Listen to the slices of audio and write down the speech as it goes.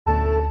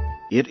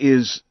It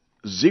is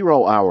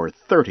 0 hour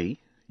 30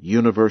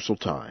 Universal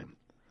Time.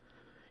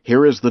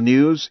 Here is the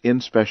news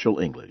in special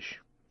English.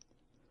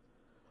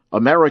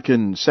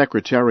 American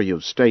Secretary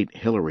of State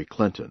Hillary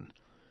Clinton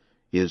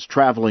is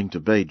traveling to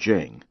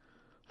Beijing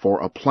for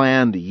a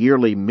planned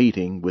yearly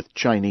meeting with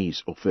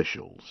Chinese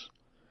officials.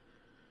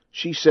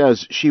 She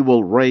says she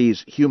will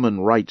raise human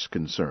rights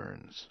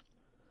concerns.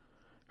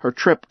 Her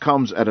trip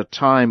comes at a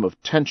time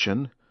of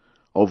tension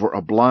over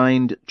a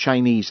blind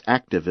Chinese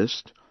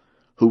activist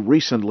who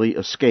recently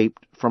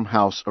escaped from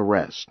house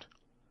arrest.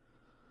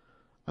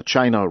 A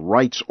China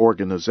rights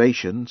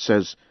organization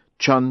says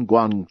Chen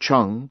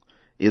Guangcheng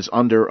is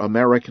under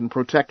American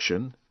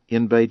protection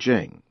in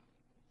Beijing.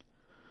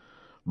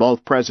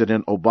 Both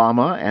President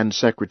Obama and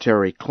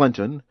Secretary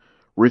Clinton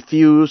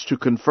refused to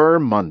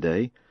confirm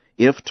Monday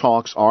if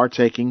talks are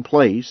taking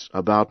place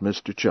about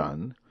Mr.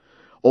 Chen,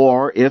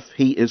 or if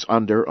he is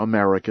under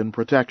American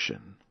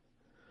protection.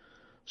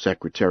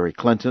 Secretary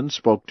Clinton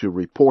spoke to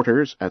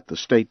reporters at the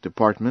State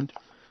Department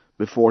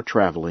before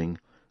traveling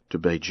to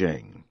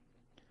Beijing.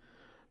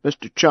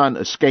 Mr. Chen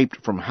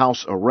escaped from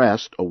house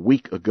arrest a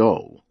week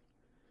ago.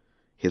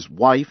 His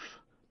wife,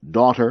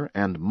 daughter,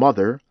 and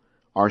mother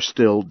are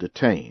still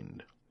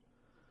detained.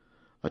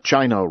 A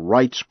China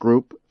rights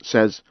group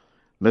says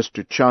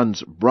Mr.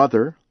 Chen's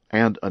brother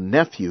and a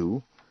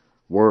nephew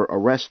were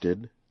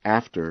arrested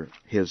after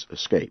his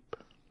escape.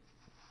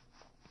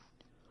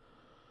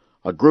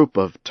 A group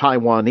of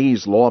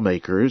Taiwanese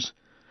lawmakers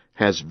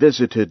has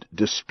visited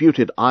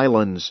disputed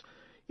islands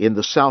in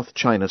the South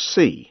China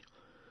Sea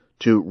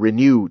to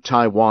renew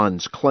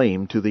Taiwan's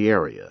claim to the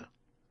area.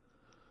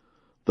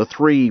 The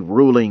three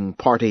ruling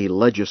party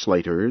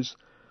legislators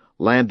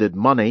landed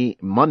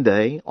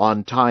Monday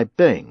on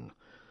Taiping,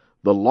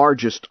 the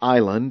largest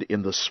island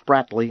in the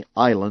Spratly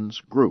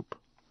Islands group.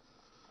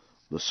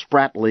 The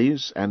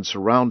Spratlys and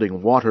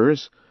surrounding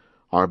waters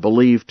are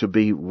believed to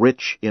be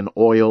rich in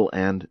oil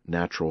and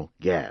natural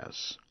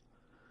gas.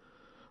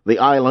 The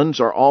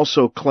islands are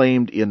also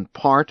claimed in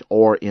part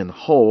or in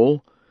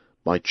whole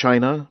by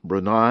China,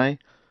 Brunei,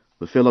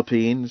 the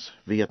Philippines,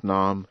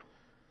 Vietnam,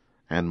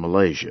 and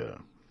Malaysia.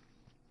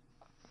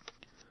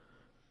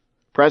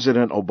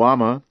 President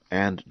Obama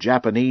and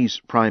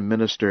Japanese Prime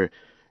Minister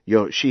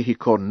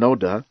Yoshihiko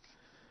Noda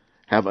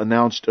have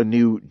announced a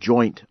new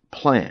joint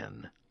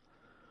plan.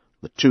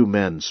 The two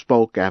men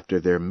spoke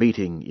after their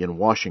meeting in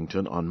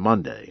Washington on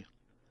Monday.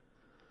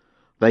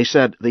 They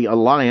said the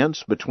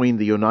alliance between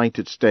the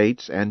United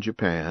States and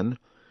Japan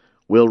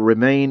will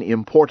remain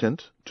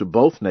important to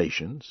both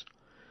nations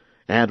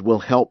and will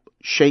help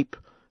shape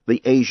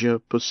the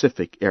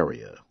Asia-Pacific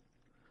area.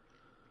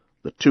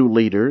 The two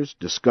leaders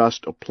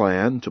discussed a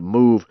plan to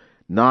move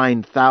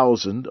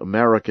 9,000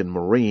 American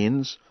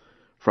Marines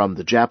from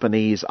the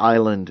Japanese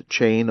island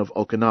chain of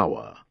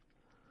Okinawa.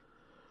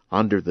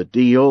 Under the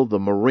deal, the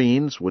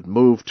Marines would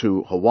move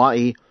to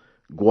Hawaii,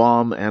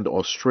 Guam, and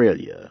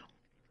Australia.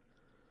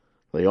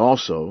 They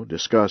also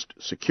discussed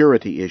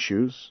security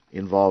issues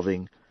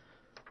involving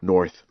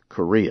North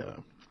Korea.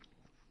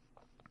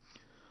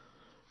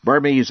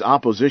 Burmese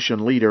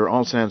opposition leader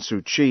Aung San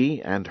Suu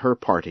Kyi and her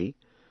party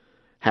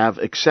have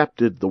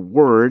accepted the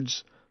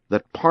words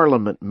that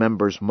Parliament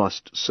members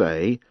must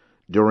say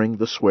during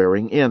the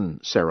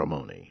swearing-in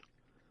ceremony.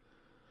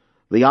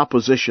 The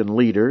opposition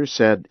leader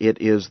said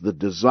it is the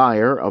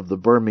desire of the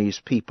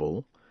Burmese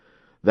people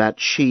that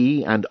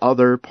she and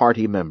other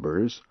party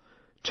members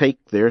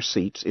take their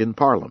seats in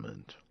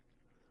Parliament.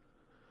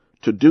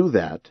 To do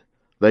that,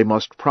 they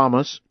must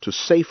promise to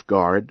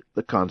safeguard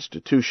the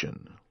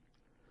Constitution.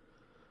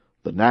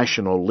 The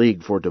National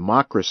League for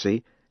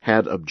Democracy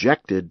had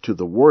objected to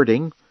the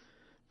wording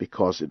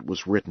because it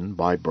was written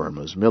by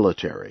Burma's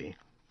military.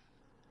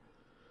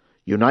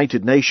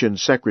 United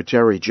Nations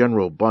Secretary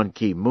General Ban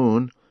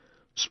Ki-moon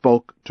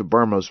spoke to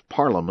Burma's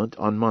parliament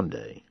on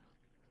Monday.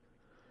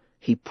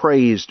 He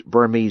praised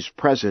Burmese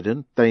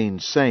President Thein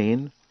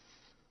Sein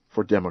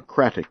for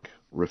democratic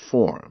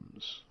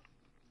reforms.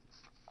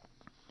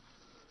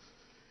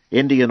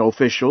 Indian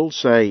officials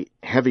say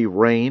heavy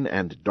rain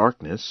and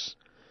darkness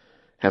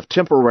have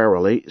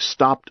temporarily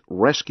stopped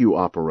rescue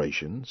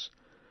operations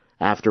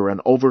after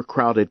an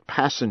overcrowded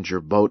passenger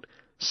boat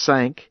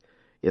sank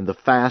in the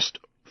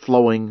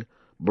fast-flowing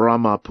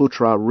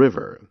Brahmaputra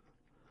River.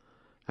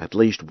 At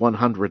least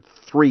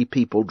 103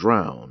 people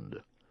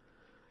drowned.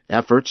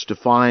 Efforts to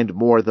find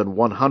more than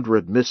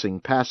 100 missing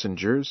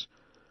passengers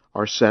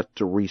are set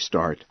to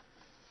restart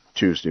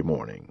Tuesday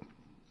morning.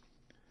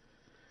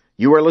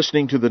 You are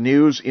listening to the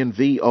news in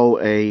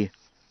VOA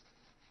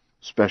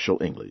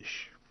Special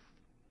English.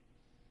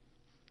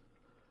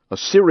 A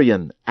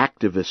Syrian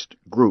activist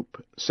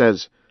group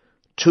says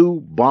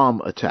 2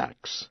 bomb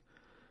attacks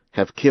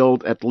have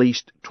killed at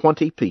least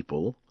 20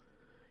 people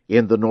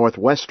in the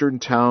northwestern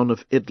town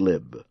of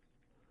Idlib.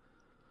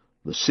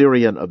 The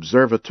Syrian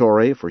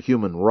Observatory for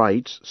Human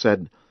Rights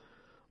said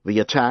the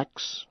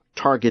attacks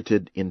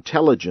targeted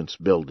intelligence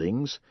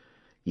buildings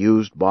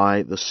used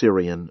by the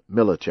Syrian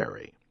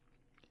military.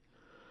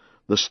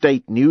 The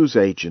state news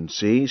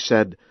agency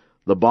said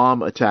The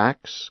bomb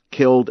attacks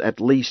killed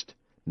at least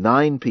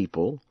 9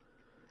 people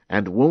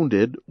and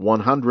wounded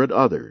 100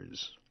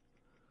 others.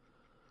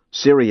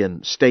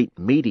 Syrian state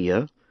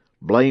media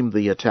blamed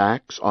the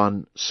attacks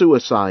on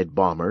suicide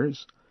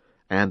bombers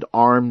and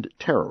armed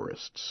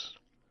terrorists.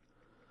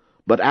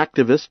 But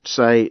activists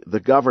say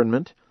the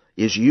government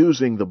is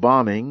using the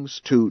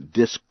bombings to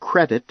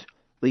discredit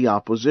the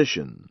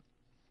opposition.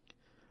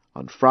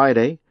 On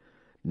Friday,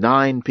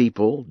 9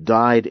 people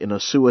died in a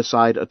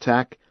suicide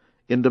attack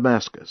in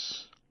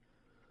Damascus.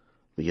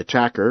 The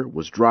attacker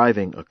was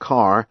driving a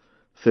car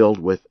filled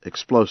with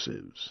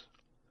explosives.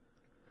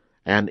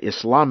 An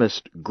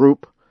Islamist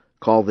group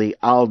called the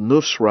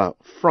Al-Nusra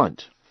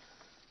Front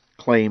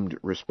claimed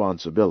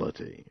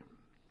responsibility.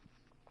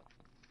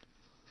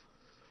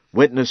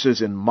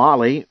 Witnesses in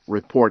Mali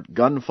report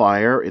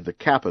gunfire in the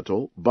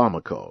capital,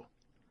 Bamako.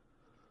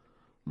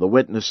 The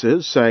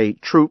witnesses say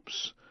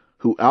troops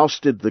who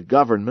ousted the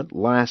government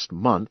last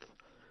month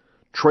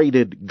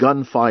traded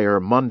gunfire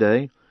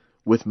Monday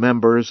with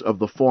members of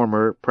the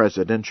former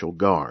Presidential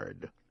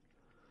Guard.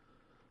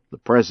 The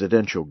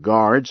Presidential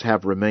Guards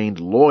have remained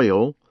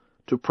loyal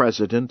to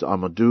President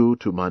Amadou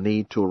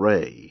Toumani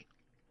Touré.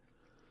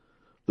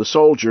 The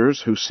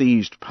soldiers who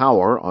seized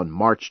power on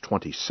March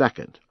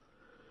 22nd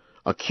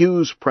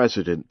accuse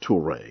President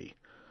Touré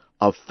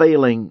of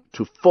failing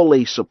to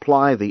fully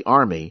supply the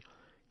army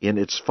in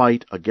its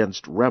fight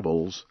against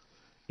rebels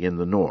in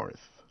the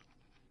north.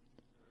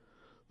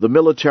 The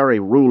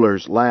military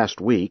rulers last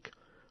week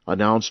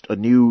announced a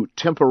new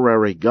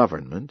temporary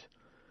government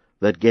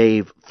that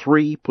gave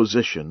 3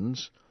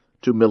 positions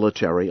to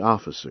military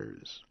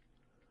officers.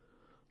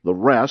 The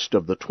rest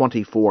of the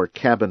 24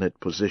 cabinet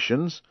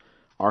positions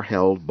are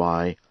held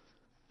by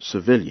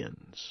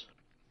civilians.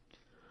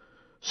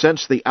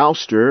 Since the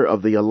ouster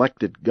of the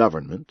elected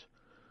government,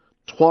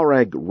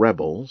 Tuareg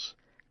rebels,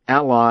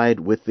 allied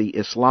with the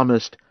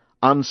Islamist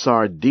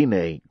Ansar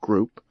Dine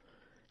group,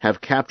 have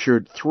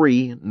captured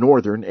 3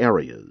 northern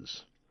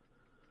areas.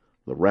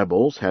 The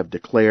rebels have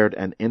declared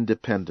an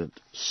independent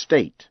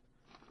state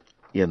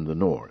in the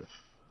north.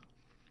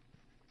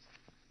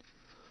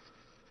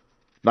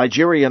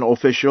 Nigerian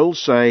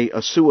officials say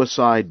a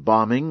suicide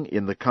bombing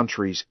in the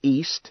country's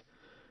east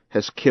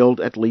has killed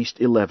at least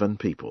 11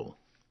 people.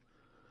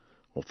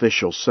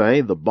 Officials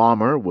say the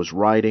bomber was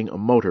riding a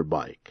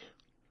motorbike.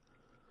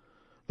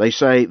 They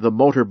say the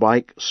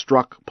motorbike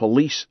struck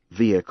police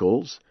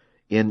vehicles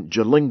in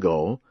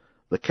Jalingo,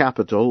 the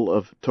capital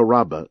of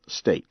Taraba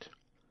State.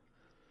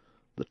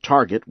 The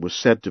target was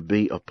said to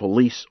be a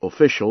police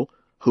official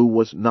who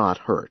was not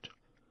hurt,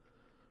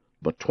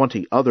 but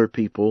 20 other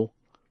people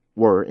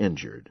were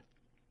injured.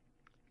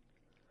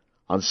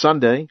 On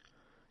Sunday,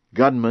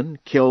 gunmen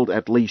killed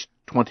at least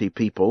 20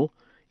 people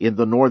in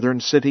the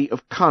northern city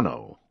of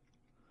Kano.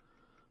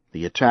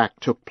 The attack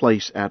took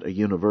place at a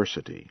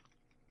university.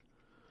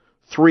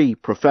 3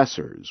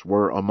 professors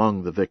were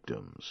among the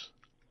victims.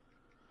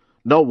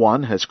 No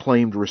one has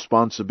claimed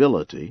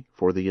responsibility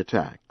for the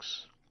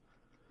attacks.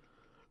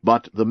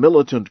 But the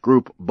militant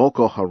group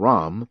Boko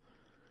Haram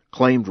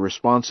claimed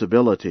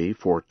responsibility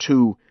for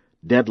 2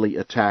 deadly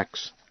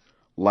attacks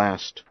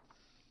last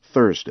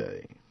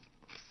Thursday.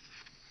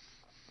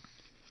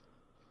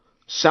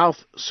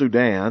 South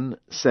Sudan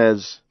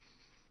says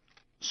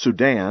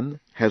Sudan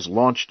has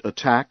launched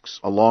attacks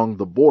along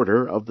the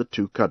border of the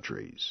 2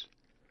 countries.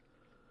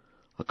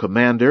 A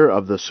commander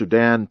of the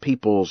Sudan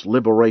People's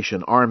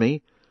Liberation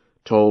Army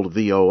told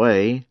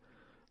VOA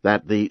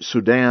that the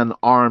Sudan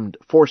Armed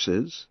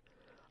Forces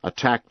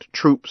attacked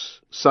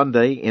troops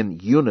Sunday in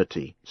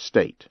Unity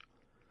State.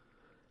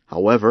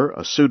 However,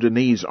 a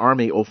Sudanese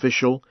army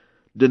official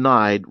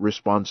denied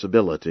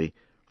responsibility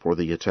for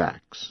the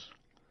attacks.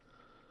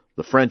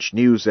 The French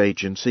news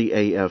agency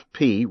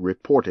AFP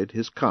reported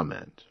his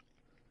comment.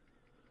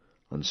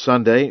 On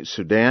Sunday,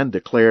 Sudan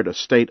declared a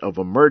state of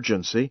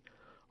emergency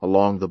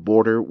along the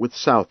border with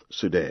South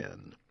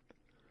Sudan.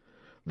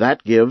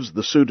 That gives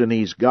the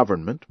Sudanese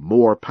government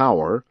more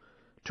power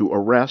to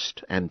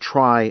arrest and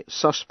try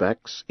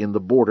suspects in the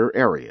border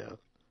area.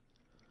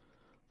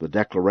 The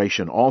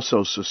declaration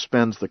also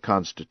suspends the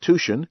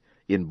Constitution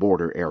in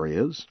border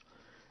areas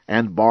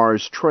and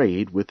bars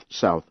trade with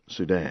South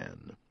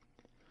Sudan.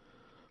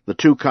 The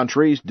 2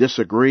 countries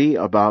disagree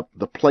about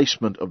the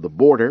placement of the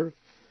border,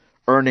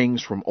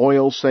 earnings from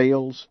oil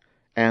sales,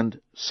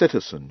 and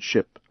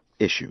citizenship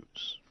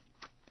issues.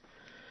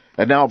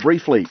 And now,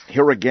 briefly,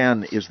 here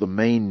again is the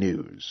main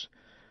news.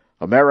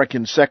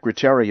 American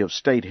Secretary of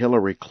State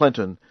Hillary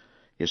Clinton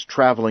is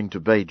traveling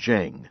to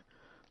Beijing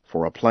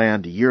for a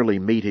planned yearly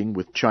meeting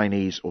with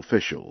Chinese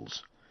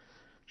officials.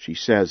 She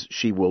says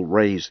she will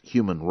raise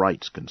human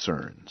rights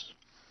concerns.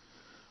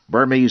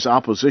 Burmese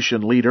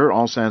opposition leader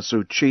Aung San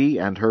Suu Kyi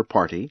and her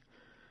party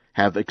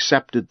have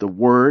accepted the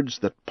words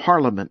that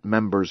parliament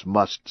members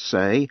must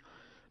say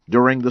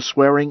during the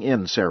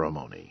swearing-in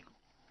ceremony.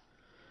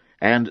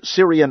 And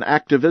Syrian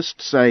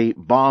activists say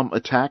bomb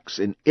attacks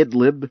in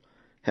Idlib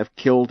have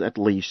killed at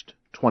least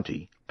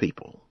 20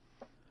 people.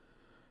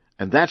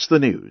 And that's the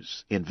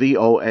news in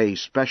VOA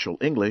Special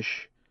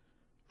English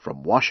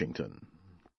From Washington.